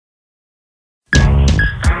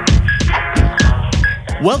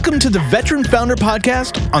Welcome to the Veteran Founder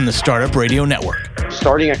Podcast on the Startup Radio Network.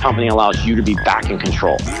 Starting a company allows you to be back in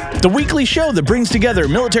control. The weekly show that brings together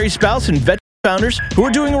military spouse and veteran founders who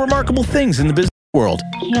are doing remarkable things in the business world.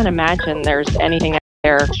 I can't imagine there's anything out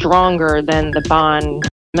there stronger than the bond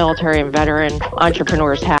military and veteran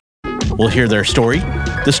entrepreneurs have. We'll hear their story,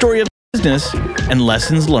 the story of business, and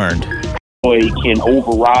lessons learned. Joy can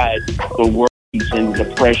override the worries and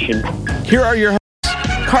depression. Here are your hosts,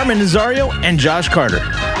 Carmen Nazario and Josh Carter.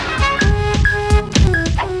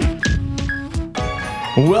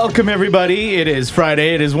 Welcome, everybody. It is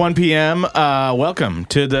Friday. It is 1 p.m. Welcome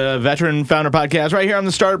to the Veteran Founder Podcast right here on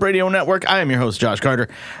the Startup Radio Network. I am your host, Josh Carter.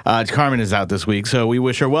 Carmen is out this week, so we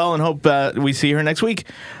wish her well and hope we see her next week.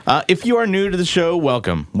 If you are new to the show,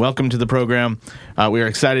 welcome. Welcome to the program. We are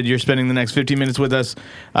excited you're spending the next 15 minutes with us.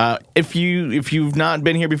 If you've not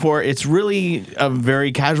been here before, it's really a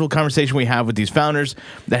very casual conversation we have with these founders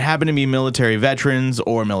that happen to be military veterans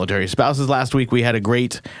or military spouses. Last week we had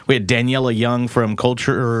Daniela Young from Culture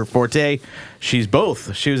Forte. She's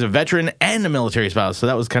both. She was a veteran and a military spouse, so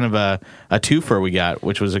that was kind of a twofer we got,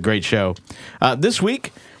 which was a great show. This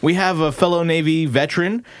week we have a fellow Navy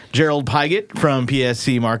veteran, Gerald Pygott from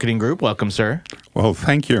PSC Marketing Group. Welcome, sir. Well,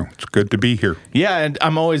 thank you. It's good to be here. Yeah, and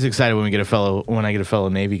I'm always excited when I get a fellow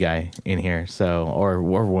Navy guy in here, or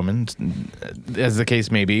woman, as the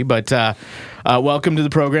case may be. But welcome to the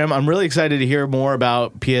program. I'm really excited to hear more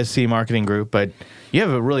about PSC Marketing Group, but you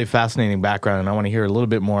have a really fascinating background, and I want to hear a little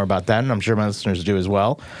bit more about that, and I'm sure my listeners do as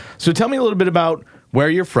well. So tell me a little bit about where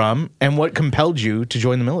you're from and what compelled you to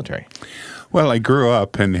join the military. Well, I grew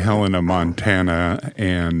up in Helena, Montana,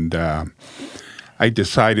 and I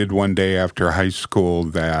decided one day after high school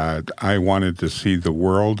that I wanted to see the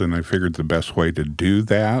world, and I figured the best way to do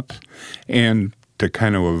that and to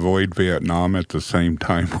kind of avoid Vietnam at the same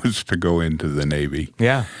time was to go into the Navy.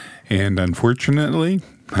 Yeah. And unfortunately,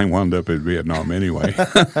 I wound up in Vietnam anyway.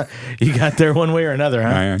 You got there one way or another,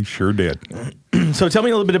 huh? I sure did. So tell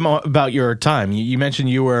me a little bit more about your time. You mentioned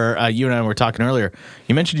you and I were talking earlier,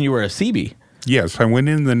 you mentioned you were a Seabee. Yes, I went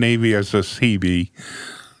in the Navy as a Seabee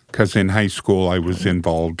because in high school I was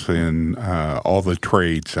involved in all the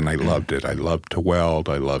trades, and I loved it. I loved to weld.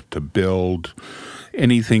 I loved to build.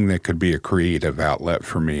 Anything that could be a creative outlet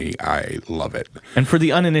for me, I love it. And for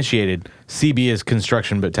the uninitiated, Seabee is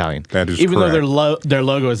Construction Battalion. That is even correct. Though their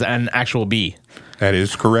logo is an actual bee. That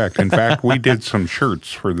is correct. In fact, we did some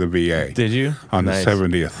shirts for the VA. Did you? On Nice. the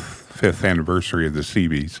 75th anniversary of the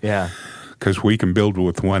Seabees. Yeah. Because we can build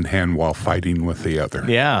with one hand while fighting with the other.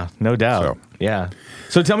 Yeah, no doubt. Yeah.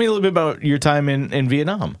 So tell me a little bit about your time in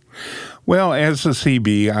Vietnam. Well, as a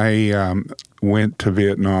Seabee, I went to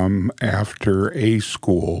Vietnam after A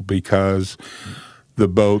school because the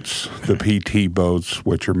boats, the PT boats,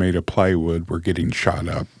 which are made of plywood, were getting shot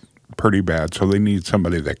up pretty bad. So they need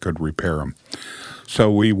somebody that could repair them.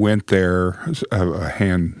 So we went there, a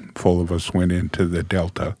handful of us went into the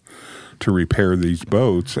Delta to repair these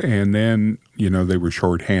boats, and then, they were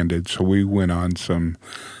shorthanded, so we went on some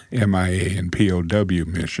MIA and POW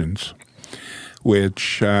missions,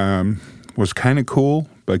 which was kind of cool,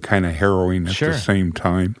 but kind of harrowing at the same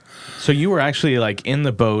time. So you were actually like in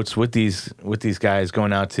the boats with these guys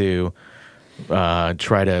going out to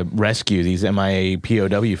try to rescue these MIA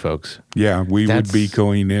POW folks. Yeah, we would be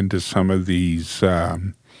going into some of these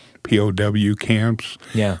POW camps.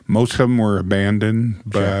 Yeah. Most of them were abandoned,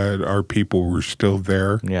 but our people were still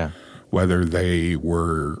there. Yeah. Whether they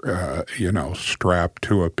were, strapped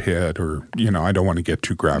to a pit or, I don't want to get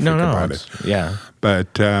too graphic about it. Yeah.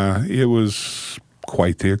 But it was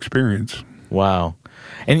quite the experience. Wow.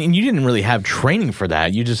 And you didn't really have training for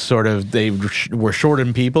that. You just they were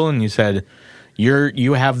shorting people and you said,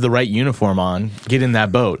 you have the right uniform on, get in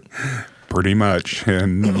that boat. Pretty much.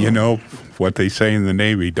 And, what they say in the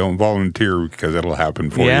Navy, don't volunteer because it'll happen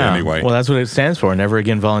for you anyway. Well, that's what it stands for. Never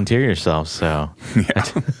again volunteer yourself. So,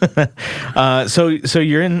 so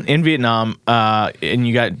you're in Vietnam, and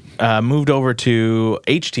you got moved over to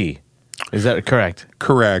HT. Is that correct?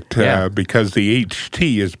 Correct. Yeah. Because the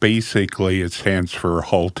HT is basically, it stands for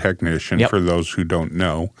Hull Technician, Yep. for those who don't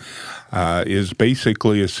know, is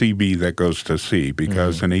basically a CB that goes to sea,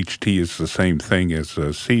 because an HT is the same thing as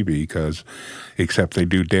a CB, except they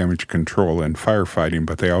do damage control and firefighting,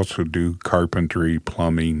 but they also do carpentry,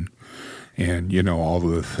 plumbing, and, all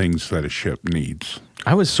the things that a ship needs.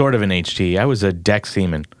 I was sort of an HT. I was a deck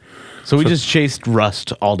seaman. So we just chased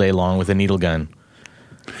rust all day long with a needle gun.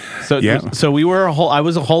 So we were I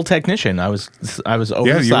was a hull technician. I was over the side.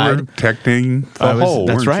 Yeah, you were protecting the hull.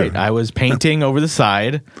 That's right. You? I was painting over the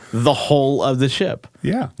side the whole of the ship.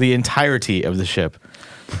 Yeah. The entirety of the ship.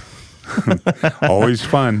 Always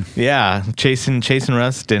fun. Yeah, chasing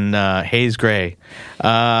rust and haze gray.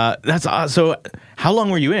 That's so. How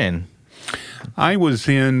long were you in? I was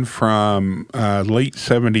in from late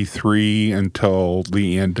 73 until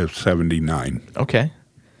the end of 79. Okay.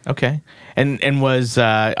 And was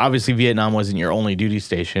obviously Vietnam wasn't your only duty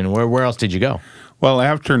station. Where else did you go? Well,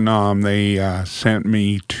 after Nam, they sent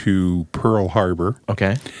me to Pearl Harbor.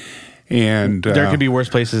 Okay. And there could be worse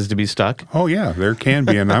places to be stuck. Oh, yeah, there can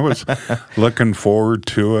be. And I was looking forward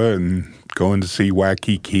to it and going to see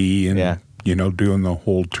Waikiki and, doing the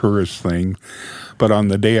whole tourist thing. But on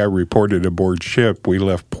the day I reported aboard ship, we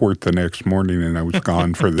left port the next morning, and I was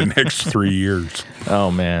gone for the next 3 years.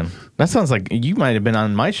 Oh, man. That sounds like you might have been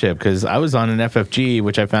on my ship, because I was on an FFG,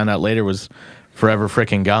 which I found out later was forever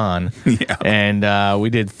freaking gone. Yeah. And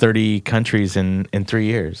we did 30 countries in 3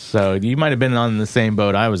 years. So you might have been on the same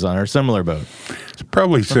boat I was on, or similar boat. It's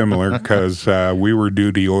probably similar, because we were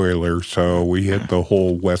duty oiler, so we hit the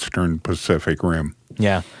whole Western Pacific Rim.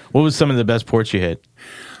 Yeah. What was some of the best ports you hit?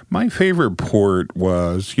 My favorite port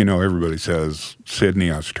was, everybody says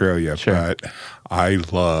Sydney, Australia, Sure. but I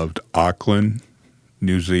loved Auckland,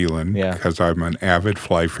 New Zealand, because I'm an avid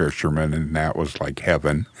fly fisherman, and that was like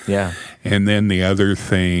heaven. Yeah. And then the other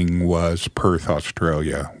thing was Perth,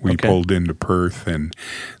 Australia. We pulled into Perth, and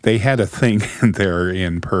they had a thing there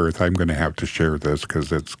in Perth. I'm going to have to share this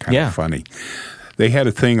because it's kind of funny. They had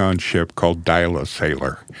a thing on ship called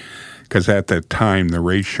Dial-A-Sailor, because at that time, the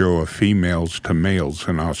ratio of females to males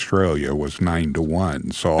in Australia was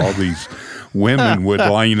 9-1. So all these women would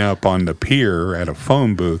line up on the pier at a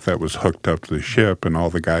phone booth that was hooked up to the ship, and all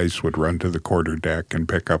the guys would run to the quarterdeck and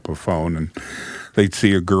pick up a phone, and they'd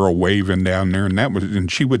see a girl waving down there,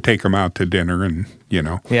 and she would take them out to dinner, and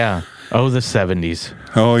Yeah. Oh, the 70s.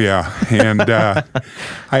 Oh, yeah. And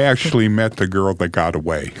I actually met the girl that got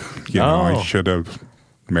away. I should have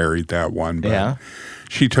married that one, but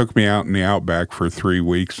she took me out in the outback for 3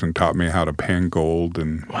 weeks and taught me how to pan gold,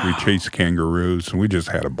 and we chased kangaroos, and we just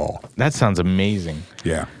had a ball. That sounds amazing.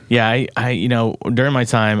 Yeah. Yeah, I during my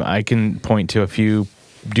time, I can point to a few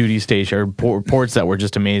duty station or ports that were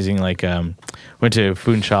just amazing. Like went to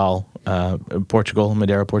Funchal, Portugal,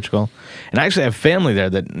 Madeira, Portugal, and I actually have family there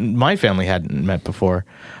that my family hadn't met before.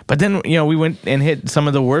 But then we went and hit some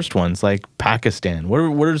of the worst ones, like Pakistan. What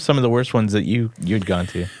are some of the worst ones that you'd gone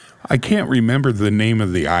to? I can't remember the name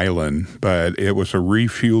of the island, but it was a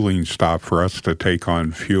refueling stop for us to take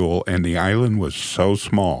on fuel, and the island was so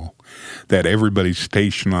small that everybody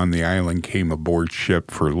stationed on the island came aboard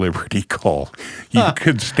ship for Liberty Call. You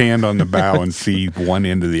could stand on the bow and see one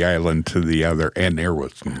end of the island to the other, and there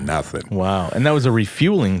was nothing. Wow. And that was a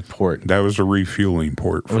refueling port. That was a refueling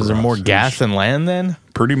port for us. Was there more gas than land then?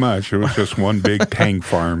 Pretty much. It was just one big tank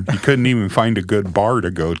farm. You couldn't even find a good bar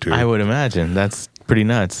to go to. I would imagine. That's pretty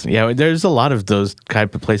nuts. Yeah, there's a lot of those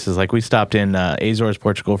type of places. Like we stopped in Azores,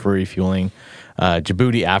 Portugal for refueling,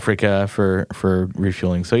 Djibouti, Africa for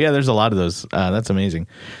refueling. So yeah, there's a lot of those. That's amazing.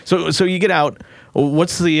 So you get out.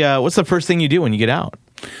 What's the first thing you do when you get out?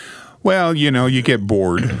 Well, you get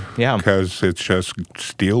bored. Yeah. Because it's just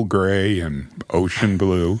steel gray and ocean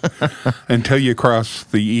blue until you cross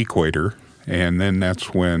the equator, and then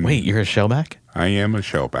that's when. Wait, you're a shellback? I am a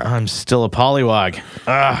shellback. I'm still a polywog.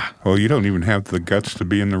 Well, you don't even have the guts to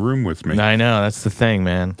be in the room with me. I know. That's the thing,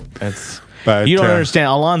 man. But you don't understand.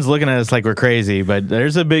 Alon's looking at us like we're crazy, but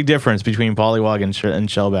there's a big difference between polywog and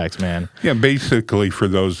shellbacks, man. Yeah, basically, for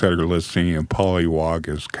those that are listening, a polywog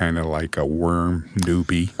is kind of like a worm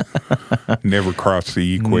newbie. Never crossed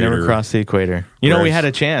the equator. Never crossed the equator. We had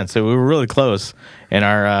a chance. So we were really close. And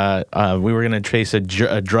we were going to chase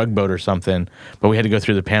a drug boat or something, but we had to go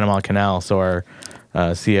through the Panama Canal. So our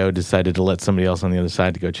CO decided to let somebody else on the other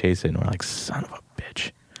side to go chase it. And we're like, son of a bitch.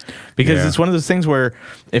 Because it's one of those things where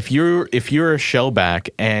if you're a shellback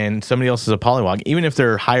and somebody else is a polywog, even if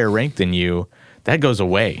they're higher ranked than you, that goes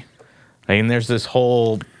away. And there's this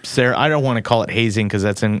whole I don't want to call it hazing because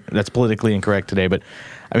that's politically incorrect today, but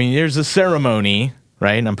I mean there's a ceremony,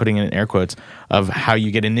 right? And I'm putting it in air quotes, of how you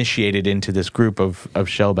get initiated into this group of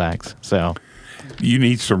shellbacks. So you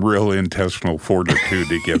need some real intestinal fortitude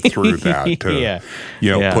to get through that.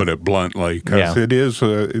 Put it bluntly, because it is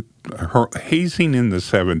hazing in the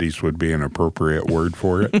 70s would be an appropriate word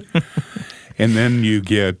for it. And then you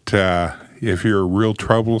get if you're a real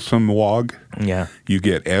troublesome wog, you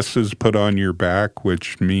get S's put on your back,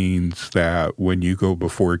 which means that when you go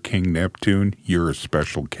before King Neptune, you're a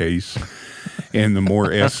special case. And the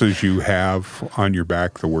more S's you have on your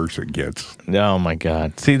back, the worse it gets. Oh my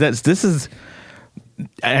God! See, this is.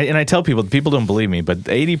 And I tell people don't believe me, but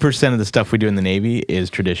 80% of the stuff we do in the Navy is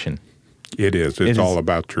tradition. It is. It's all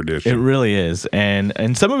about It tradition. really is,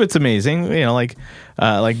 and some of it's amazing. Like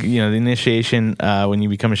the initiation when you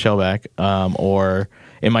become a shellback, or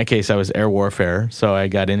in my case, I was air warfare, so I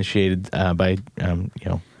got initiated by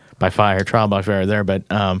fire, trial by fire there. But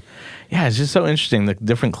it's just so interesting the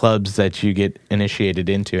different clubs that you get initiated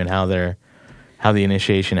into and how the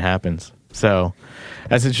initiation happens. So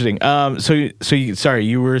that's interesting. Sorry,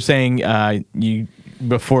 you were saying you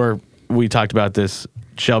before we talked about this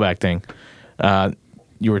shellback thing.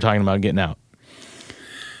 You were talking about getting out.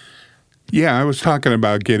 Yeah, I was talking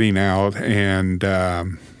about getting out, and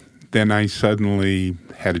then I suddenly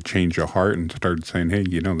had a change of heart and started saying, hey,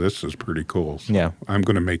 this is pretty cool. So Yeah. I'm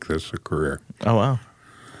going to make this a career. Oh, wow.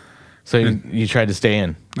 So you tried to stay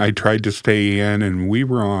in. I tried to stay in, and we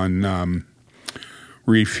were on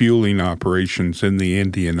refueling operations in the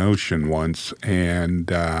Indian Ocean once,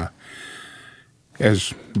 and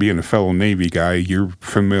as being a fellow Navy guy, you're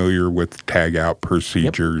familiar with tag-out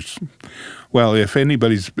procedures. Yep. Well, if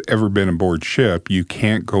anybody's ever been aboard ship, you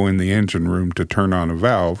can't go in the engine room to turn on a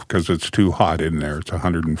valve because it's too hot in there. It's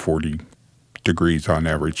 140 degrees on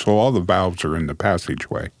average. So all the valves are in the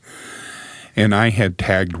passageway. And I had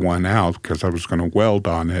tagged one out because I was going to weld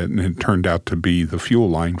on it, and it turned out to be the fuel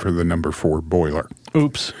line for the number 4 boiler.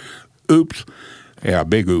 Oops. Yeah,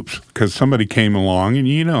 big oops. Because somebody came along, and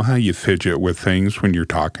you know how you fidget with things when you're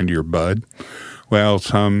talking to your bud. Well,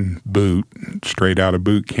 some boot, straight out of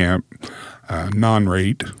boot camp,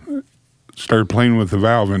 non-rate, started playing with the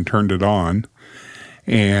valve and turned it on.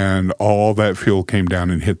 And all that fuel came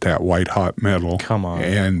down and hit that white-hot metal. Come on.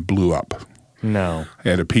 And blew up. No. I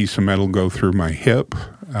had a piece of metal go through my hip,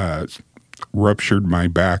 ruptured my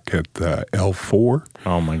back at L4.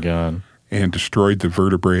 Oh, my God. And destroyed the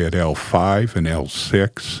vertebrae at L5 and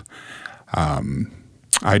L6.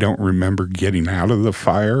 I don't remember getting out of the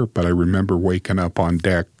fire, but I remember waking up on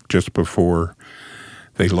deck just before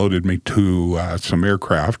they loaded me to some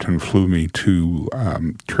aircraft and flew me to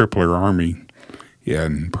Tripler Army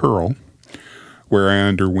in Pearl, where I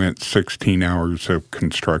underwent 16 hours of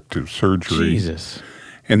constructive surgery. Jesus.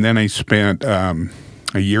 And then I spent a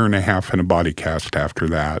year and a half in a body cast after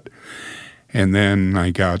that. And then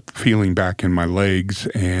I got feeling back in my legs,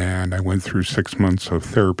 and I went through 6 months of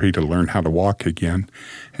therapy to learn how to walk again.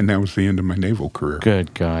 And that was the end of my naval career.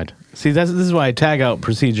 Good God. See, this is why tag-out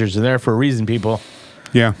procedures are there for a reason, people.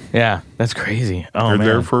 Yeah. Yeah, that's crazy. Oh, They're man.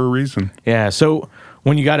 there for a reason. Yeah, so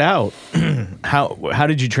when you got out, how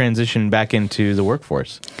did you transition back into the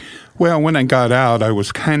workforce? Well, when I got out, I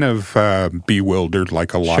was kind of bewildered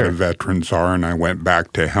like a lot of veterans are, and I went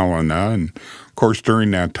back to Helena. And, of course,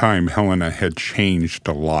 during that time, Helena had changed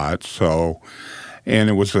a lot. And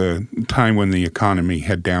it was a time when the economy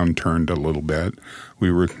had downturned a little bit.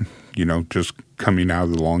 We were, just coming out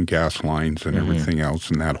of the long gas lines and everything else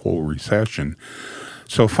in that whole recession.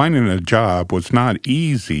 So finding a job was not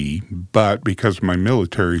easy, but because of my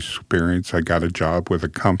military experience, I got a job with a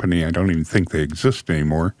company, I don't even think they exist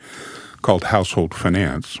anymore, called Household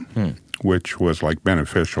Finance, which was like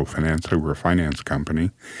Beneficial Finance. They were a finance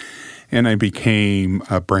company. And I became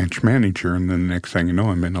a branch manager, and then the next thing you know,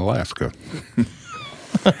 I'm in Alaska.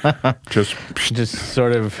 Just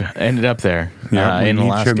sort of ended up there in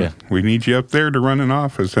Alaska. We need you up there to run an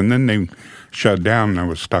office. And then they shut down, and I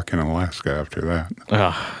was stuck in Alaska after that.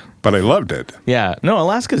 Ugh. But I loved it. Yeah. No,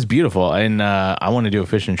 Alaska's beautiful, and I want to do a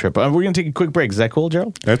fishing trip. We're going to take a quick break. Is that cool,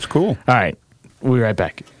 Gerald? That's cool. All right. We'll be right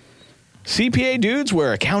back. CPA Dudes,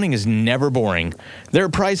 where accounting is never boring. Their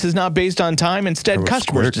price is not based on time. Instead,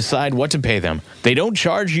 customers decide what to pay them. They don't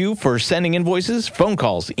charge you for sending invoices, phone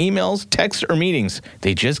calls, emails, texts, or meetings.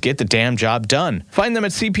 They just get the damn job done. Find them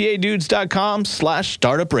at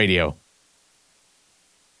cpadudes.com/startupradio.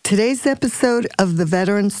 Today's episode of The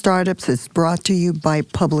Veteran Startups is brought to you by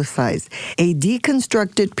Publicize, a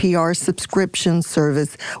deconstructed PR subscription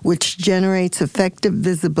service which generates effective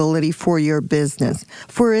visibility for your business.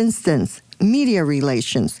 For instance, media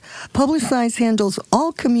relations. Publicize handles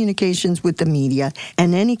all communications with the media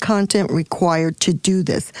and any content required to do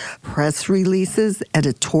this, press releases,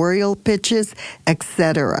 editorial pitches,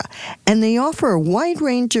 etc. And they offer a wide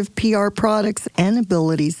range of PR products and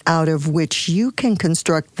abilities out of which you can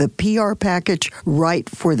construct the PR package right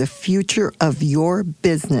for the future of your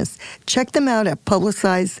business. Check them out at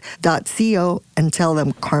publicize.co and tell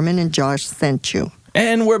them Carmen and Josh sent you.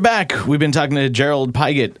 And we're back. We've been talking to Gerald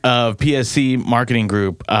Pygott of PSC Marketing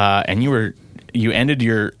Group, and you ended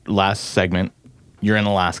your last segment. You're in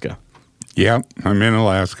Alaska. Yeah, I'm in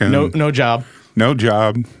Alaska. No job. No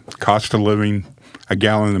job. Cost of living, a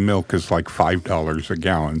gallon of milk is like $5 a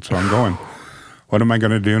gallon. So I'm going, what am I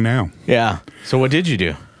going to do now? Yeah. So what did you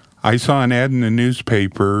do? I saw an ad in the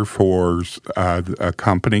newspaper for a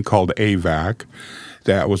company called AVAC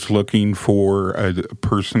that was looking for a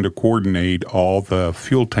person to coordinate all the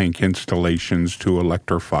fuel tank installations to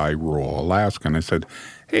electrify rural Alaska. And I said,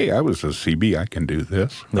 hey, I was a CB. I can do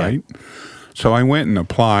this, right? So I went and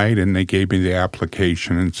applied, and they gave me the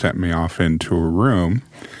application and sent me off into a room.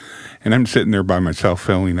 And I'm sitting there by myself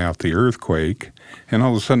filling out the earthquake, and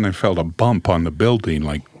all of a sudden I felt a bump on the building,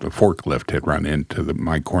 like the forklift had run into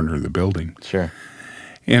my corner of the building. Sure.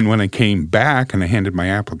 And when I came back and I handed my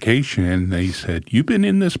application in, they said, "You've been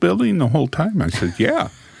in this building the whole time?" I said, "Yeah.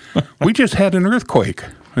 We just had an earthquake."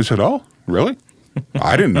 I said, "Oh, really?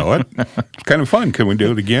 I didn't know it. It's kind of fun. Can we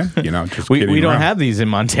do it again?" Just kidding we don't around. have these in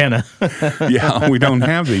Montana. Yeah, we don't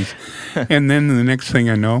have these. And then the next thing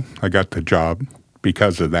I know, I got the job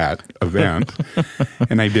because of that event.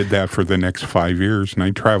 And I did that for the next 5 years. And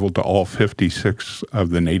I traveled to all 56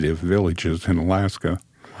 of the native villages in Alaska.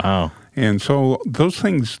 Wow. And so those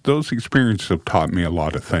experiences have taught me a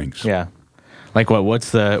lot of things. Yeah. Like what?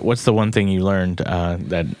 What's the one thing you learned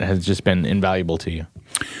that has just been invaluable to you?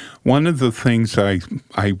 One of the things I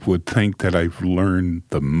would think that I've learned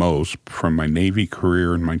the most from my Navy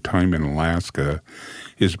career and my time in Alaska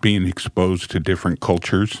is being exposed to different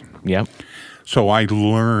cultures. Yep. So I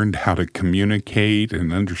learned how to communicate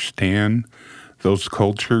and understand those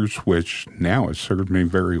cultures, which now has served me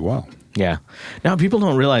very well. Yeah. Now people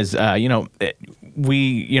don't realize, when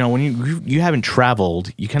you haven't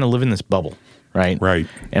traveled, you kind of live in this bubble, right? Right.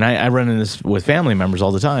 And I run into this with family members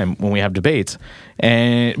all the time when we have debates.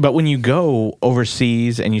 But when you go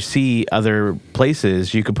overseas and you see other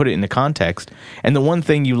places, you can put it into context. And the one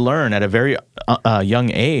thing you learn at a very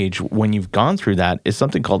young age when you've gone through that is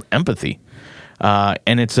something called empathy.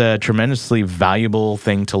 And it's a tremendously valuable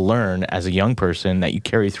thing to learn as a young person that you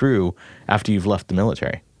carry through after you've left the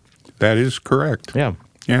military. That is correct. Yeah.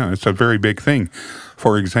 Yeah, it's a very big thing.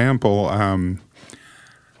 For example,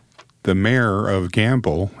 the mayor of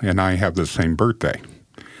Gamble and I have the same birthday.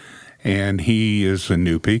 And he is a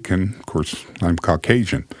Nupik, and of course, I'm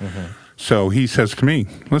Caucasian. Mm-hmm. So he says to me,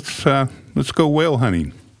 let's go whale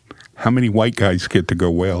hunting. How many white guys get to go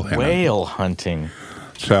whale hunting? Whale hunting.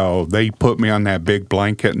 So they put me on that big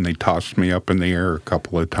blanket and they tossed me up in the air a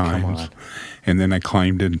couple of times. And then I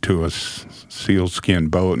climbed into a sealskin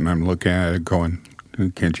boat and I'm looking at it going,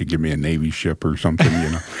 can't you give me a Navy ship or something,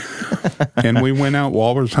 And we went out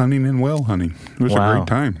walrus hunting and whale hunting. It was a great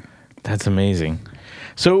time. That's amazing.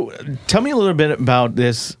 So tell me a little bit about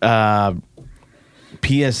this PSC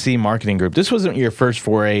marketing group. This wasn't your first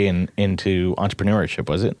foray into entrepreneurship,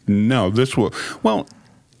 was it? No,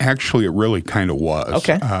 actually, it really kind of was.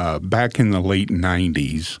 Okay. Back in the late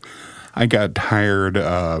 90s, I got tired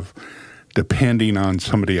of depending on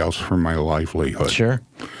somebody else for my livelihood. Sure.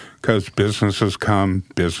 Because businesses come,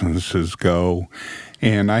 businesses go.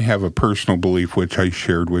 And I have a personal belief, which I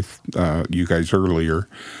shared with you guys earlier,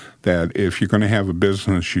 that if you're going to have a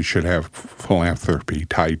business, you should have philanthropy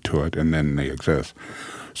tied to it, and then they exist.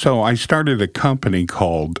 So I started a company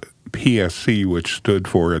called PSC, which stood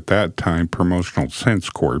for, at that time, Promotional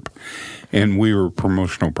Sense Corp. And we were a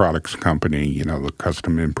promotional products company, the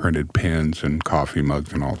custom imprinted pins and coffee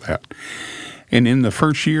mugs and all that. And in the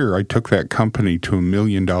first year, I took that company to $1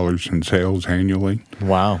 million in sales annually.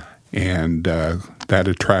 Wow. And that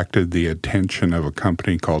attracted the attention of a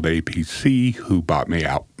company called APC, who bought me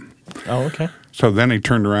out. Oh, okay. So then I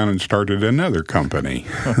turned around and started another company.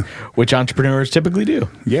 Which entrepreneurs typically do.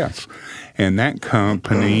 Yes. And that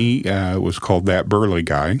company was called That Burley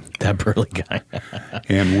Guy. That Burley Guy.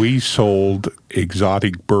 And we sold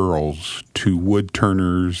exotic burls to wood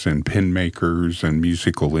turners and pin makers and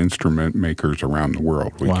musical instrument makers around the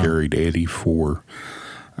world. We carried 84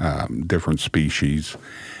 different species.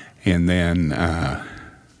 And then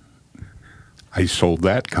I sold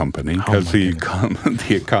that company because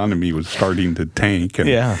the economy was starting to tank, and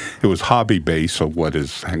it was hobby-based, so what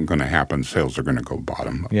is going to happen? Sales are going to go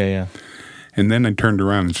bottom. Yeah. And then I turned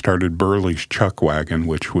around and started Burley's Chuck Wagon,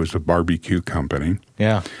 which was a barbecue company.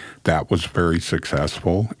 Yeah. That was very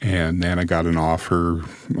successful. And then I got an offer,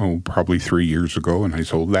 probably 3 years ago, and I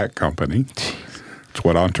sold that company. It's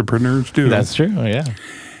what entrepreneurs do. That's true, yeah.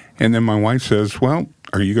 And then my wife says, well,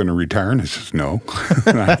 are you going to retire? And I says, no.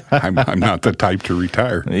 I'm not the type to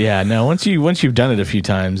retire. Yeah, no, once you've done it a few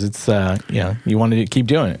times, it's, you want to keep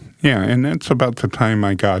doing it. Yeah, and that's about the time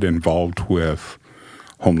I got involved with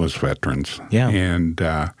homeless veterans. Yeah. And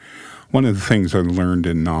one of the things I learned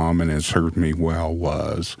in Nam and has served me well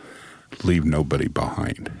was leave nobody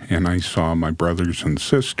behind. And I saw my brothers and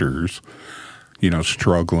sisters,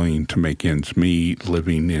 struggling to make ends meet,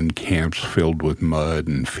 living in camps filled with mud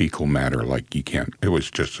and fecal matter like you can't. It was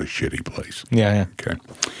just a shitty place. Yeah. Okay.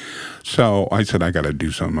 So I said, I got to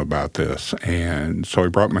do something about this. And so I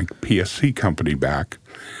brought my PSC company back.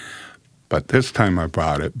 But this time I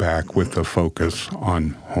brought it back with the focus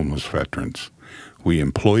on homeless veterans. We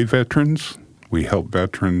employ veterans. We help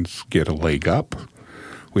veterans get a leg up.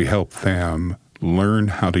 We help them learn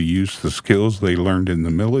how to use the skills they learned in the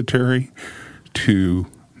military to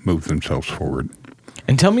move themselves forward.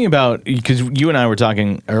 And tell me about, because you and I were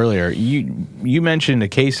talking earlier, you mentioned a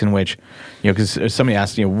case in which, because somebody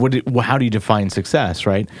asked, how do you define success,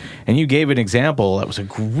 right? And you gave an example that was a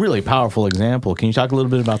really powerful example. Can you talk a little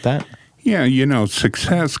bit about that? Yeah,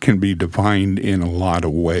 success can be defined in a lot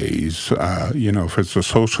of ways. If it's a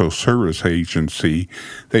social service agency,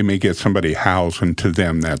 they may get somebody housed, and to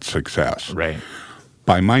them, that's success. Right.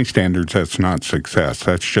 By my standards, that's not success.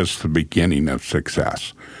 That's just the beginning of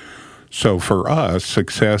success. So for us,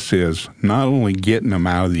 success is not only getting them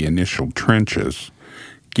out of the initial trenches,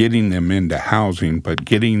 getting them into housing, but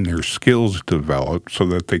getting their skills developed so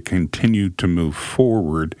that they continue to move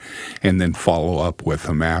forward and then follow up with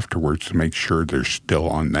them afterwards to make sure they're still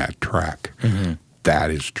on that track. Mm-hmm.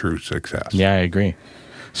 That is true success. Yeah, I agree.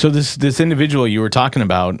 So this individual you were talking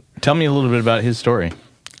about, tell me a little bit about his story.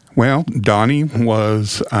 Well, Donnie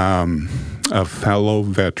was a fellow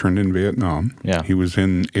veteran in Vietnam. Yeah. He was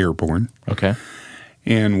in airborne. Okay.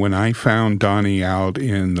 And when I found Donnie out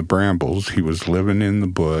in the brambles, he was living in the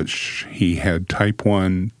bush. He had type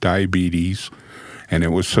 1 diabetes, and it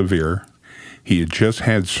was severe. He had just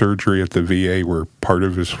had surgery at the VA where part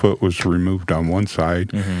of his foot was removed on one side,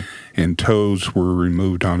 mm-hmm. and toes were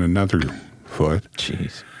removed on another foot.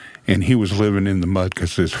 Jeez. And he was living in the mud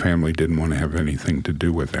because his family didn't want to have anything to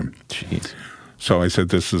do with him. Jeez. So I said,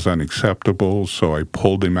 this is unacceptable. So I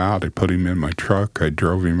pulled him out. I put him in my truck. I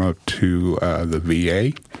drove him up to the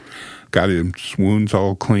VA, got his wounds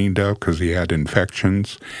all cleaned up because he had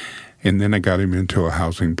infections. And then I got him into a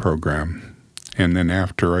housing program. And then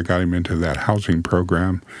after I got him into that housing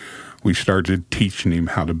program, we started teaching him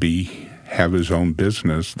how to have his own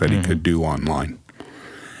business that he could do online.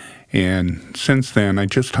 And since then, I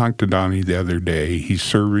just talked to Donnie the other day. He's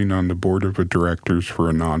serving on the board of directors for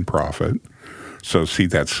a nonprofit. So, see,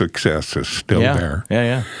 that success is still there.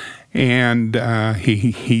 Yeah. And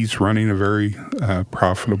he's running a very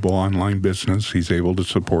profitable online business. He's able to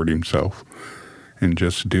support himself and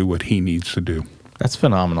just do what he needs to do. That's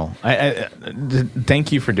phenomenal. I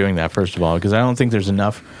thank you for doing that, first of all, because I don't think there's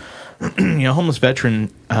enough. Homeless veteran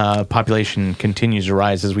population continues to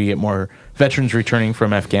rise as we get more veterans returning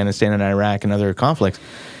from Afghanistan and Iraq and other conflicts.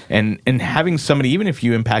 And having somebody, even if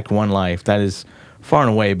you impact one life, that is far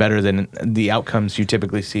and away better than the outcomes you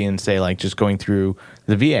typically see in, say, like just going through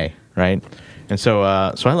the VA, right? And so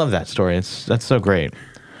I love that story. That's so great.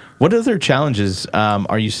 What other challenges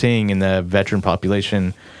are you seeing in the veteran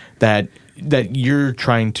population that you're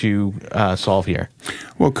trying to solve here?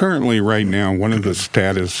 Well, currently, right now, one of the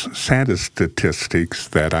saddest statistics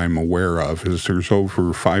that I'm aware of is there's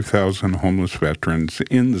over 5,000 homeless veterans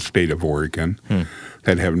in the state of Oregon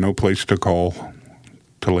that have no place to call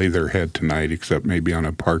to lay their head tonight except maybe on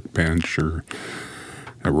a park bench or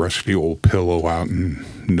a rusty old pillow out in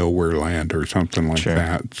nowhere land or something like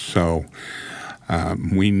that. So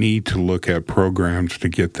we need to look at programs to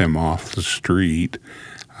get them off the street.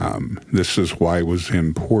 This is why it was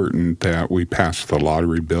important that we passed the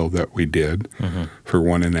lottery bill that we did for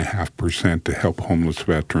 1.5% to help homeless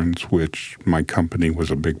veterans, which my company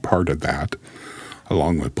was a big part of that,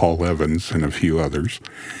 along with Paul Evans and a few others.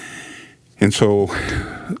 And so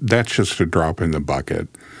that's just a drop in the bucket.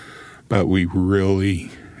 But we really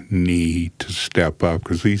need to step up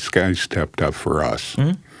because these guys stepped up for us.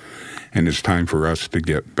 And it's time for us to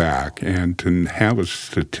get back. And to have a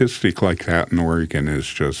statistic like that in Oregon is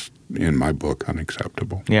just, in my book,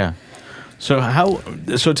 unacceptable. Yeah. So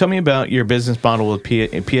tell me about your business model with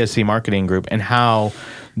PSC Marketing Group and how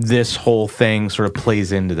this whole thing sort of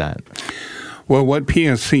plays into that. Well, what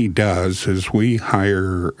PSC does is we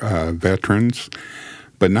hire veterans,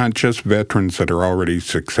 but not just veterans that are already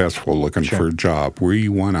successful looking for a job. We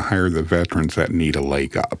want to hire the veterans that need a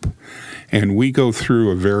leg up. And we go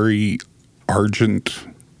through a very arduous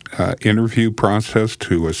interview process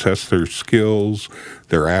to assess their skills,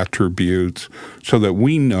 their attributes, so that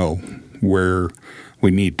we know where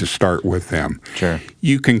we need to start with them. Sure.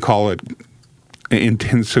 You can call it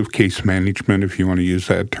intensive case management if you want to use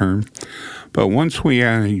that term. But once we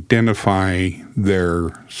identify their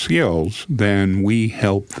skills, then we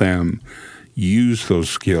help them use those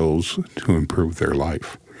skills to improve their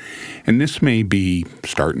life. And this may be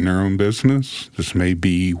starting their own business. This may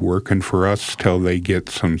be working for us till they get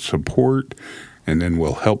some support, and then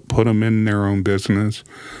we'll help put them in their own business.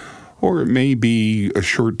 Or it may be a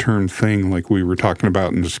short-term thing like we were talking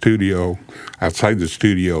about in the studio, outside the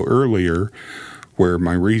studio earlier, where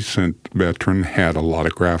my recent veteran had a lot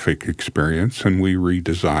of graphic experience, and we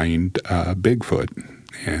redesigned Bigfoot.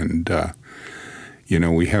 And,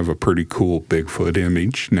 we have a pretty cool Bigfoot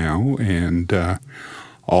image now, and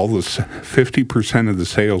all the 50% of the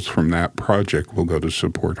sales from that project will go to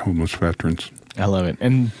support homeless veterans. I love it.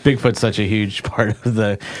 And Bigfoot's such a huge part of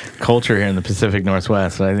the culture here in the Pacific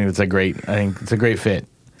Northwest. I think it's a great fit.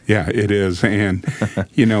 Yeah, it is. And,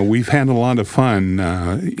 we've had a lot of fun.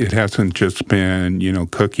 It hasn't just been,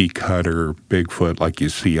 cookie cutter Bigfoot like you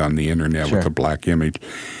see on the internet with a black image.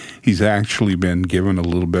 He's actually been given a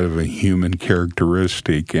little bit of a human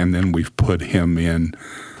characteristic, and then we've put him in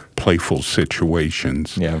playful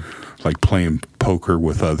situations. Yeah. Like playing poker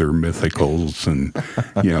with other mythicals and,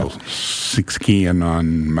 skiing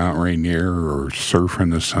on Mount Rainier or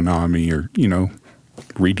surfing the tsunami or,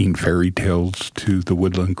 reading fairy tales to the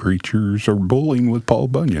woodland creatures or bowling with Paul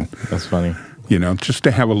Bunyan. That's funny. Just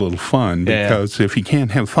to have a little fun, because if you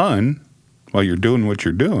can't have fun while you're doing what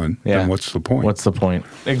you're doing, then what's the point? What's the point?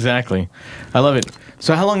 Exactly. I love it.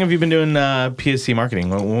 So how long have you been doing PSC marketing?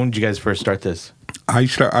 When did you guys first start this?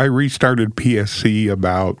 I restarted PSC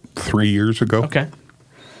about 3 years ago. Okay.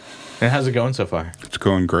 And how's it going so far? It's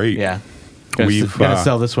going great. Yeah. Gonna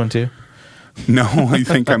sell this one too? No, I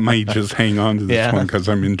think I might just hang on to this one because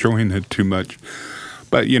I'm enjoying it too much.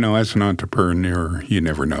 But, as an entrepreneur, you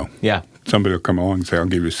never know. Yeah. Somebody will come along and say, I'll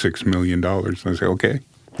give you $6 million. And I say, okay.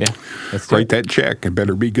 Yeah. Write that check. It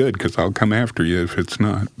better be good because I'll come after you if it's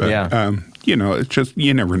not. But, it's just,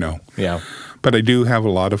 you never know. Yeah. But I do have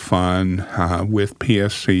a lot of fun. With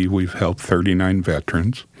PSC, we've helped 39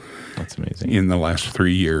 veterans. That's amazing. In the last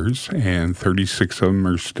 3 years, and 36 of them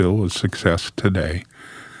are still a success today.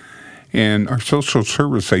 And our social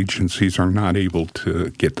service agencies are not able to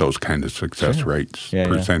get those kind of success rates,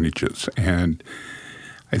 percentages. And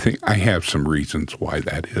I think I have some reasons why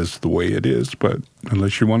that is the way it is, but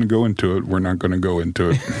unless you want to go into it, we're not going to go into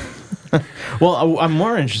it. Well, I'm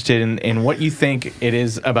more interested in what you think it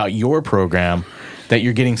is about your program that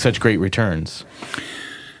you're getting such great returns.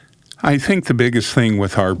 I think the biggest thing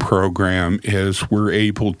with our program is we're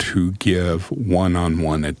able to give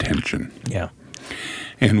one-on-one attention. Yeah.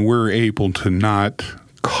 And we're able to not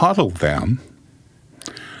coddle them.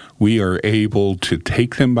 We are able to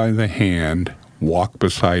take them by the hand, walk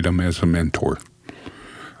beside them as a mentor.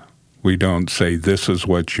 We don't say, this is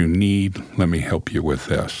what you need, let me help you with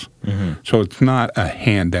this. Mm-hmm. So it's not a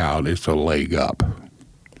handout, it's a leg up.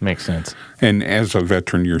 Makes sense. And as a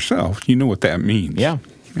veteran yourself, you know what that means. Yeah.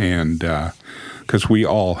 And because we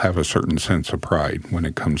all have a certain sense of pride when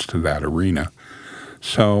it comes to that arena.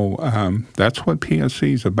 So that's what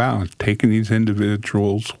PSC is about, taking these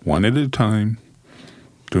individuals one at a time,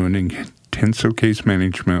 doing intensive case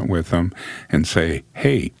management with them, and say,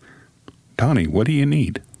 hey, Donnie, what do you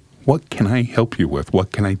need? What can I help you with?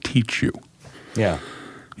 What can I teach you? Yeah.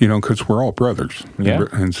 Because we're all brothers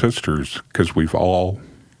and sisters, because we've all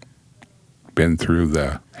been through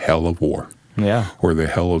the hell of war or the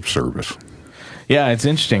hell of service. Yeah, it's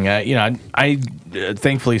interesting. I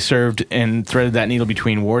thankfully served and threaded that needle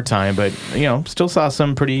between wartime, but, still saw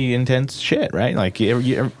some pretty intense shit, right? Like, if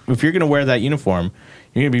you're going to wear that uniform,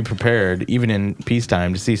 you're going to be prepared, even in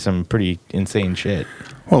peacetime, to see some pretty insane shit.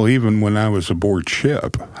 Well, even when I was aboard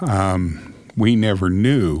ship, we never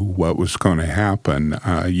knew what was going to happen.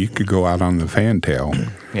 You could go out on the fantail,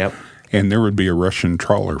 and there would be a Russian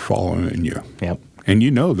trawler following you. Yep.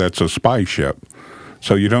 And that's a spy ship.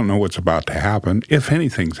 So you don't know what's about to happen, if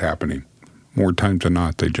anything's happening. More times than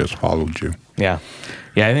not, they just followed you. Yeah.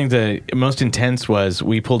 Yeah, I think the most intense was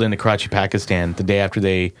we pulled into Karachi, Pakistan, the day after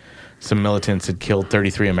some militants had killed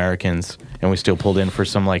 33 Americans, and we still pulled in for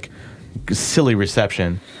some, silly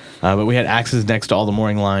reception. But we had axes next to all the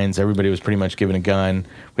mooring lines. Everybody was pretty much given a gun.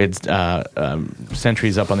 We had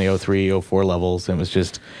sentries up on the 03, 04 levels, and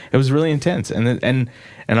it was really intense. And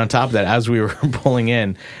on top of that, as we were pulling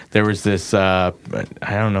in, there was this, I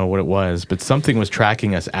don't know what it was, but something was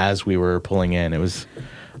tracking us as we were pulling in.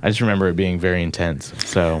 I just remember it being very intense.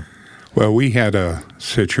 So, well, we had a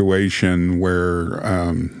situation where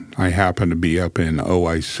I happened to be up in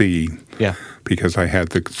OIC. Yeah. Because I had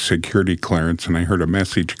the security clearance, and I heard a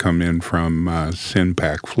message come in from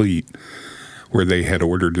Sinpak Fleet where they had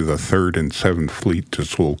ordered the 3rd and 7th Fleet to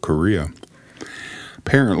Seoul, Korea.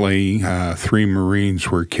 Apparently, 3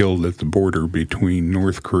 Marines were killed at the border between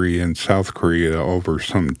North Korea and South Korea over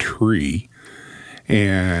some tree,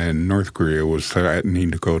 and North Korea was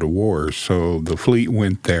threatening to go to war. So the fleet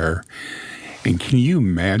went there. And can you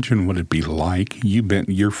imagine what it'd be like?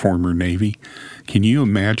 You're former Navy. Can you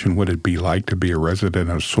imagine what it'd be like to be a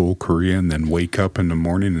resident of Seoul, Korea, and then wake up in the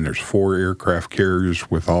morning and there's 4 aircraft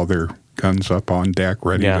carriers with all their guns up on deck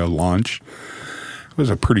ready to launch? It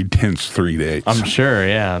was a pretty tense 3 days. I'm sure,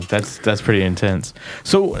 yeah. That's pretty intense.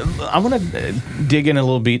 So I want to dig in a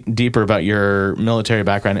little bit deeper about your military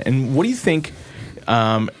background. And what do you think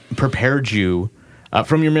prepared you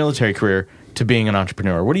from your military career to being an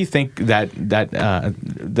entrepreneur? What do you think that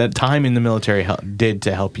time in the military did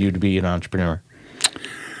to help you to be an entrepreneur?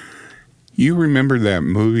 You remember that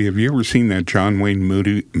movie? Have you ever seen that John Wayne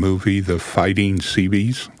movie, The Fighting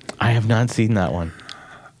Seabees? I have not seen that one.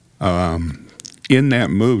 In that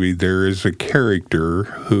movie, there is a character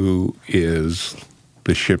who is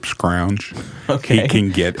the ship's scrounge. Okay. He can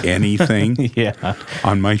get anything. Yeah.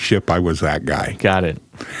 On my ship, I was that guy. Got it.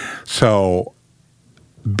 So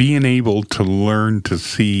being able to learn to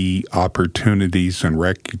see opportunities and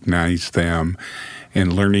recognize them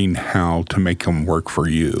and learning how to make them work for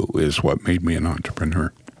you is what made me an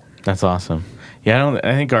entrepreneur. That's awesome. Yeah,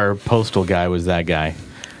 I think our postal guy was that guy.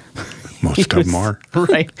 Most of them are.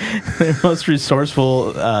 Right. The most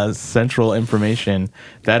resourceful central information,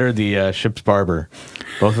 that or the ship's barber.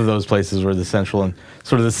 Both of those places were the central and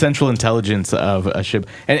sort of the central intelligence of a ship.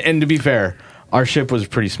 And to be fair, our ship was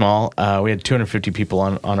pretty small. We had 250 people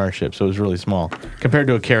on our ship, so it was really small compared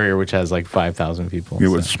to a carrier which has like 5,000 people. It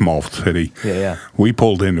was a small city. Yeah. We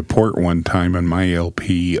pulled into port one time, and my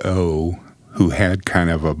LPO, who had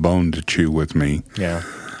kind of a bone to chew with me. Yeah.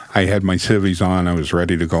 I had my civvies on. I was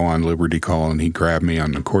ready to go on Liberty Call, and he grabbed me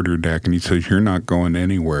on the quarterdeck, and he says, "You're not going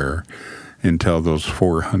anywhere until those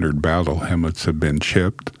 400 battle helmets have been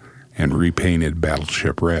chipped and repainted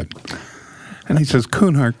battleship red." And he says,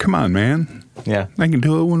 "Kuhnhart, come on, man. Yeah. I can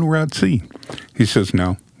do it when we're at sea." He says,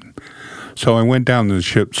 "No." So I went down to the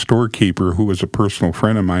ship's storekeeper, who was a personal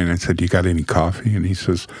friend of mine, and I said, "You got any coffee?" And he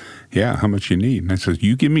says, "Yeah, how much you need?" And I said,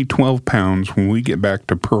 "You give me 12 pounds. When we get back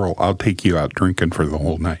to Pearl, I'll take you out drinking for the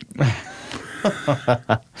whole night."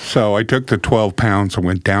 So I took the 12 pounds and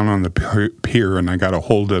went down on the pier, and I got a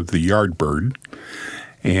hold of the Yardbird,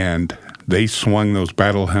 and they swung those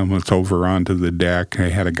battle helmets over onto the deck. I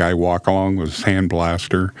had a guy walk along with a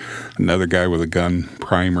sandblaster, another guy with a gun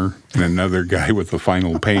primer, and another guy with the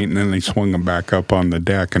final paint, and then they swung them back up on the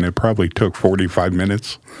deck, and it probably took 45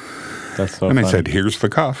 minutes. That's so And funny. I said, "Here's the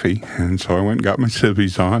coffee." And so I went and got my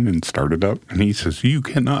civvies on and started up. And he says, "You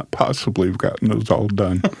cannot possibly have gotten those all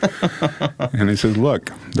done." And I said,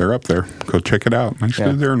 "Look, they're up there. Go check it out." And I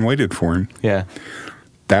stood there and waited for him. Yeah.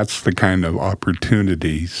 That's the kind of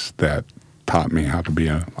opportunities that taught me how to be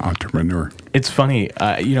an entrepreneur. It's funny.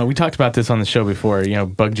 We talked about this on the show before.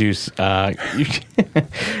 Bug juice.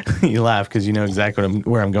 You laugh because you know exactly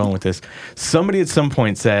where I'm going with this. Somebody at some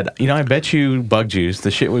point said, "I bet you bug juice,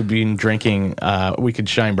 the shit we've been drinking, we could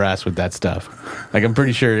shine brass with that stuff. Like I'm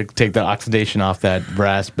pretty sure to take the oxidation off that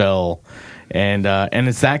brass bell, and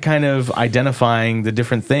it's that kind of identifying the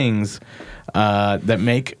different things that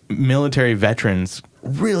make military veterans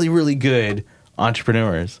really, really good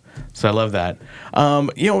entrepreneurs." So I love that.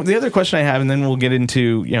 The other question I have, and then we'll get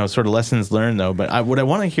into, sort of lessons learned though, but what I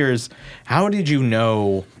want to hear is, how did you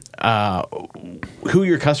know who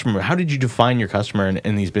your customer, how did you define your customer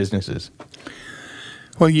in these businesses?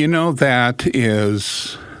 Well, that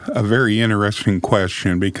is a very interesting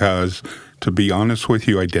question because, to be honest with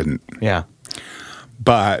you, I didn't. Yeah.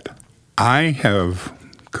 But I have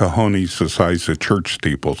cojones the size of church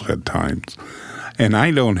steeples at times. And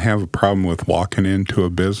I don't have a problem with walking into a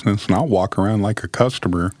business, and I'll walk around like a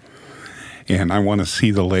customer, and I want to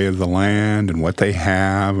see the lay of the land and what they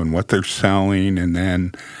have and what they're selling, and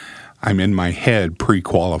then I'm in my head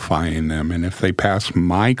pre-qualifying them. And if they pass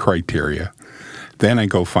my criteria, then I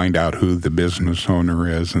go find out who the business owner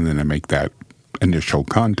is, and then I make that initial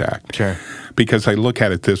contact. Sure. Because I look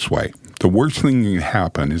at it this way. The worst thing that can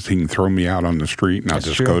happen is he can throw me out on the street, and I'll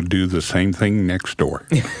just go do the same thing next door.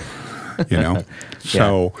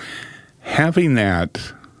 So having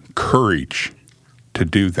that courage to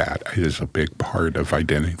do that is a big part of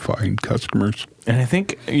identifying customers. And I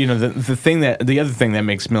think, the other thing that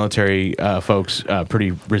makes military folks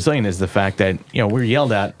pretty resilient is the fact that, we're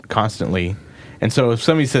yelled at constantly. And so if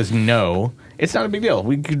somebody says no, it's not a big deal.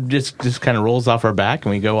 We could just kind of rolls off our back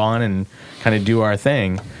and we go on and kind of do our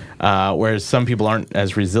thing. Whereas some people aren't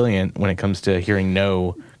as resilient when it comes to hearing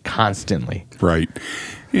no constantly. Right.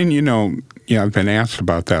 And I've been asked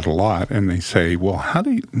about that a lot, and they say, "Well, how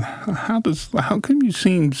come you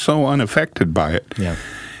seem so unaffected by it?" Yeah.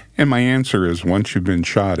 And my answer is, once you've been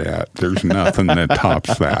shot at, there's nothing that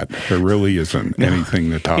tops that. There really isn't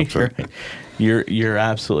anything that tops it. Right. You're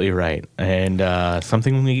absolutely right, and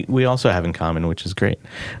something we also have in common, which is great.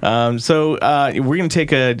 So we're going to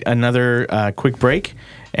take another quick break,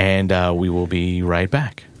 and we will be right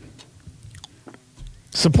back.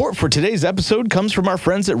 Support for today's episode comes from our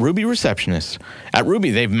friends at Ruby Receptionist. At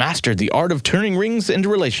Ruby, they've mastered the art of turning rings into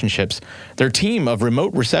relationships. Their team of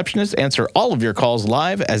remote receptionists answer all of your calls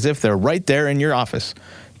live as if they're right there in your office.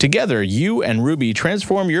 Together, you and Ruby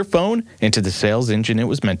transform your phone into the sales engine it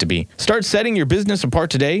was meant to be. Start setting your business apart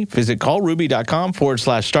today. Visit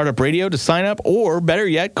callruby.com/startup radio to sign up, or better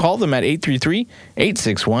yet, call them at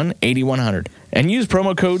 833-861-8100 and use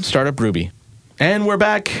promo code StartupRuby. And we're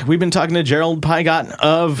back. We've been talking to Gerald Pygott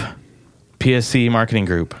of PSC Marketing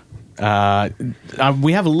Group. We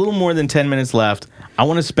have a little more than 10 minutes left. I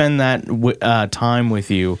want to spend that time with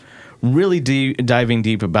you, really diving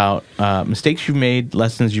deep about mistakes you've made,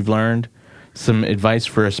 lessons you've learned, some advice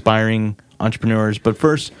for aspiring entrepreneurs. But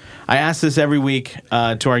first, I ask this every week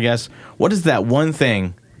to our guests, what is that one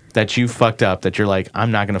thing that you fucked up that you're like, I'm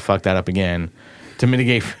not going to fuck that up again, to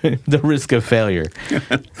mitigate the risk of failure?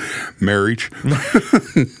 Marriage?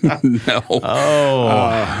 No.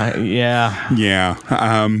 Yeah. Yeah.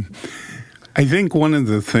 I think one of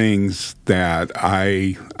the things that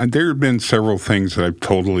there have been several things that I've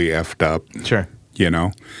totally effed up. Sure.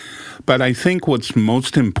 But I think what's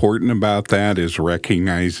most important about that is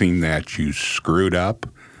recognizing that you screwed up.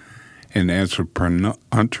 And as an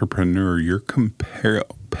entrepreneur, you're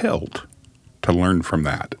compelled to learn from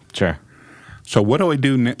that. Sure. So what do I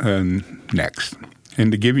do next? And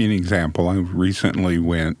to give you an example, I recently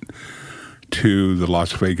went to the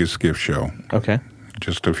Las Vegas Gift Show. Okay.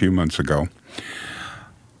 Just a few months ago.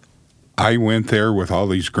 I went there with all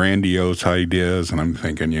these grandiose ideas, and I'm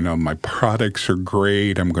thinking, my products are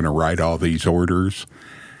great. I'm going to write all these orders.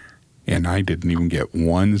 And I didn't even get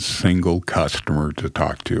one single customer to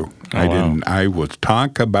talk to. I was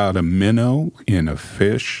talk about a minnow in a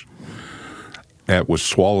fish that was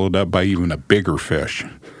swallowed up by even a bigger fish.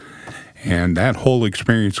 And that whole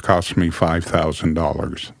experience cost me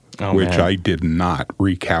 $5,000, which I did not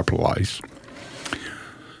recapitalize.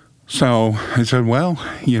 So I said, well,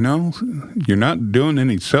 you're not doing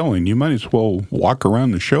any selling. You might as well walk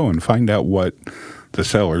around the show and find out what the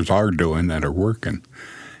sellers are doing that are working.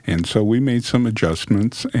 And so we made some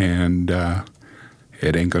adjustments, and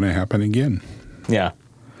it ain't going to happen again. Yeah.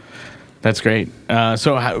 That's great.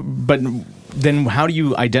 Then how do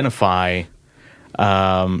you identify,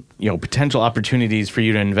 potential opportunities for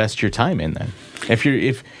you to invest your time in then? If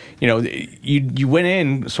you went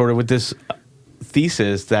in sort of with this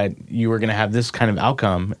thesis that you were going to have this kind of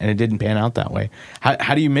outcome and it didn't pan out that way,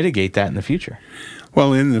 how do you mitigate that in the future?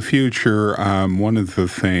 Well, in the future, one of the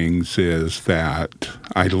things is that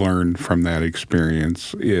I learned from that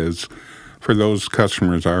experience is for those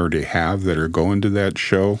customers I already have that are going to that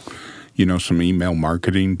show, some email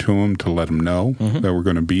marketing to them to let them know that we're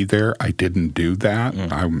going to be there. I didn't do that.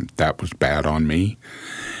 That was bad on me.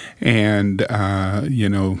 And,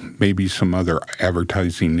 maybe some other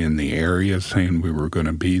advertising in the area saying we were going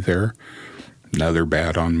to be there. Another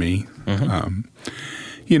bad on me.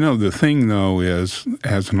 The thing, though, is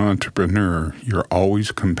as an entrepreneur, you're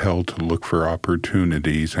always compelled to look for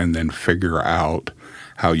opportunities and then figure out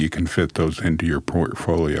how you can fit those into your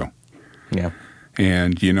portfolio. Yeah.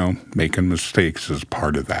 And, making mistakes is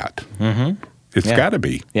part of that. It's got to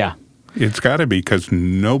be. Yeah. It's got to be, because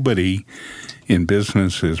nobody in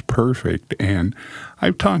business is perfect. And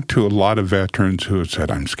I've talked to a lot of veterans who have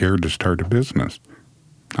said, I'm scared to start a business.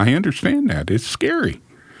 I understand that. It's scary.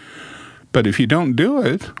 But if you don't do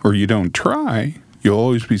it or you don't try, you'll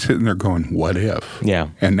always be sitting there going, what if? Yeah.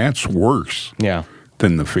 And that's worse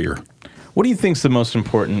than the fear. What do you think is the most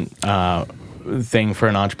important thing for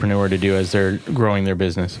an entrepreneur to do as they're growing their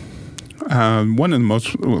business? One of the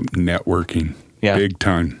most, networking. Yeah. Big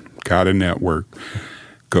time. Got to network.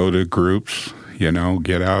 Go to groups,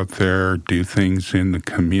 get out there, do things in the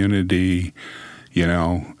community.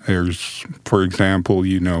 There's, for example,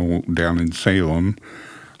 down in Salem,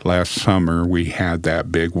 last summer we had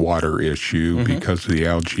that big water issue because of the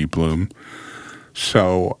algae bloom.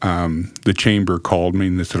 So the chamber called me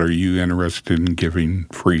and they said, are you interested in giving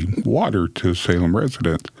free water to Salem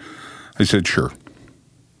residents? I said, sure.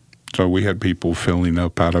 So we had people filling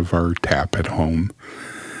up out of our tap at home.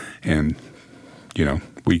 And,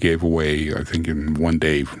 we gave away, I think in one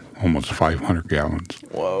day, almost 500 gallons.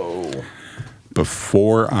 Whoa.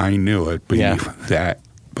 Before I knew it,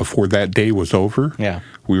 before that day was over,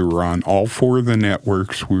 We were on all 4 of the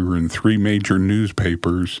networks. We were in 3 major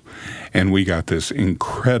newspapers, and we got this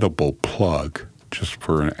incredible plug just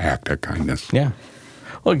for an act of kindness. Yeah.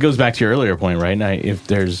 Well, it goes back to your earlier point, right? Now,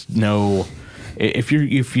 if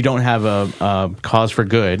you don't have a cause for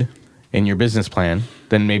good in your business plan,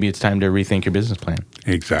 then maybe it's time to rethink your business plan.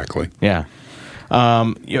 Exactly. Yeah.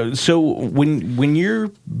 So when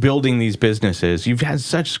you're building these businesses, you've had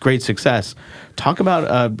such great success. Talk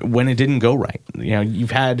about when it didn't go right.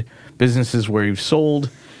 You've had businesses where you've sold,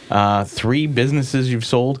 3 businesses you've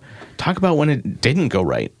sold. Talk about when it didn't go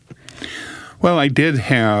right. Well, I did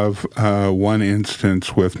have one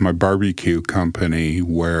instance with my barbecue company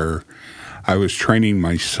where I was training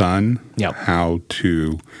my son how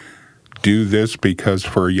to do this, because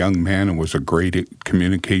for a young man it was a great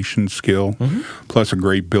communication skill, plus a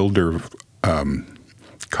great builder of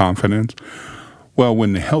confidence. Well,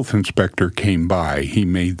 when the health inspector came by, he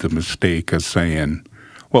made the mistake of saying,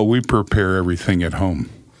 well, we prepare everything at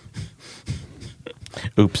home.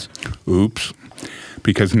 Oops.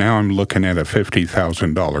 Because now I'm looking at a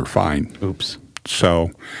 $50,000 fine. Oops.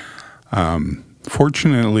 So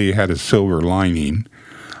fortunately it had a silver lining.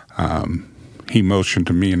 He motioned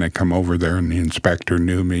to me, and I come over there, and the inspector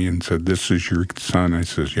knew me and said, "This is your son?" I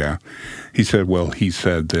says, "Yeah." He said, "Well, he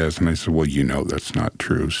said this." And I said, "Well, that's not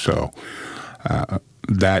true." So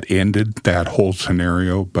that ended that whole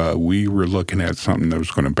scenario, but we were looking at something that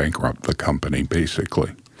was going to bankrupt the company,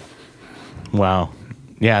 basically. Wow.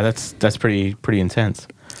 Yeah, that's pretty intense.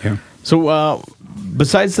 Yeah. So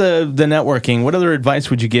besides the networking, what other advice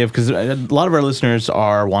would you give? Because a lot of our listeners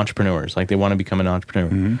are entrepreneurs, like they want to become an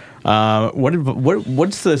entrepreneur.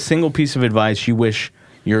 What's the single piece of advice you wish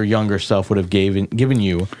your younger self would have given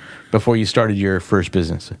you before you started your first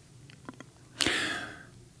business?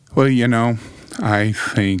 Well, I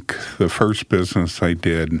think the first business I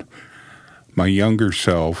did, my younger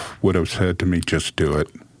self would have said to me, just do it.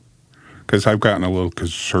 Because I've gotten a little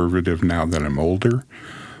conservative now that I'm older.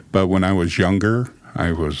 But when I was younger,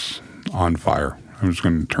 I was on fire. I was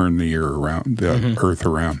going to turn the earth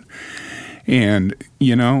around. And,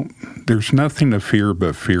 there's nothing to fear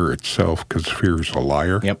but fear itself, because fear is a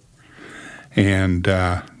liar. Yep. And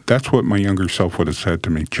that's what my younger self would have said to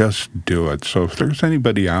me, just do it. So if there's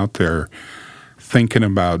anybody out there thinking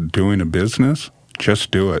about doing a business,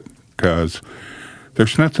 just do it. Because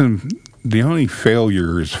there's nothing, the only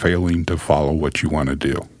failure is failing to follow what you want to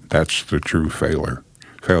do. That's the true failure,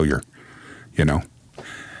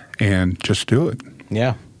 and just do it.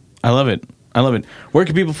 Yeah. I love it. Where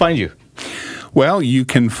can people find you? Well, you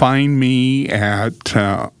can find me at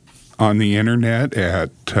on the internet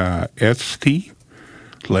at ST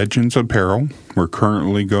Legends Apparel. We're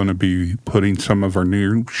currently going to be putting some of our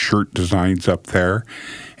new shirt designs up there,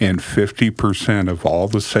 and 50% of all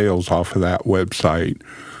the sales off of that website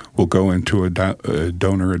will go into a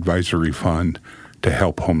donor advisory fund to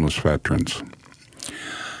help homeless veterans.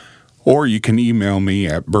 Or you can email me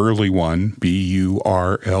at burly1,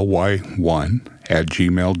 BURLY1,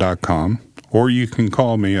 @gmail.com. Or you can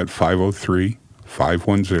call me at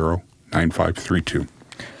 503-510-9532.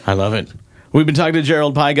 I love it. We've been talking to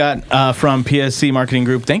Gerald Pygott from PSC Marketing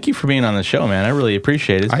Group. Thank you for being on the show, man. I really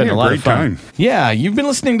appreciate it. It's been a lot of fun. Yeah, you've been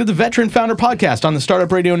listening to the Veteran Founder Podcast on the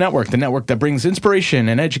Startup Radio Network, the network that brings inspiration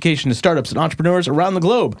and education to startups and entrepreneurs around the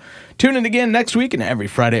globe. Tune in again next week and every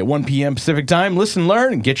Friday at 1 p.m. Pacific Time. Listen,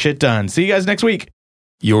 learn, and get shit done. See you guys next week.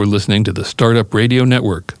 You're listening to the Startup Radio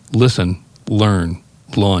Network. Listen, learn,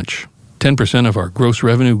 launch. 10% of our gross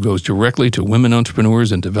revenue goes directly to women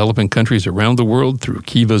entrepreneurs in developing countries around the world through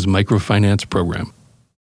Kiva's microfinance program.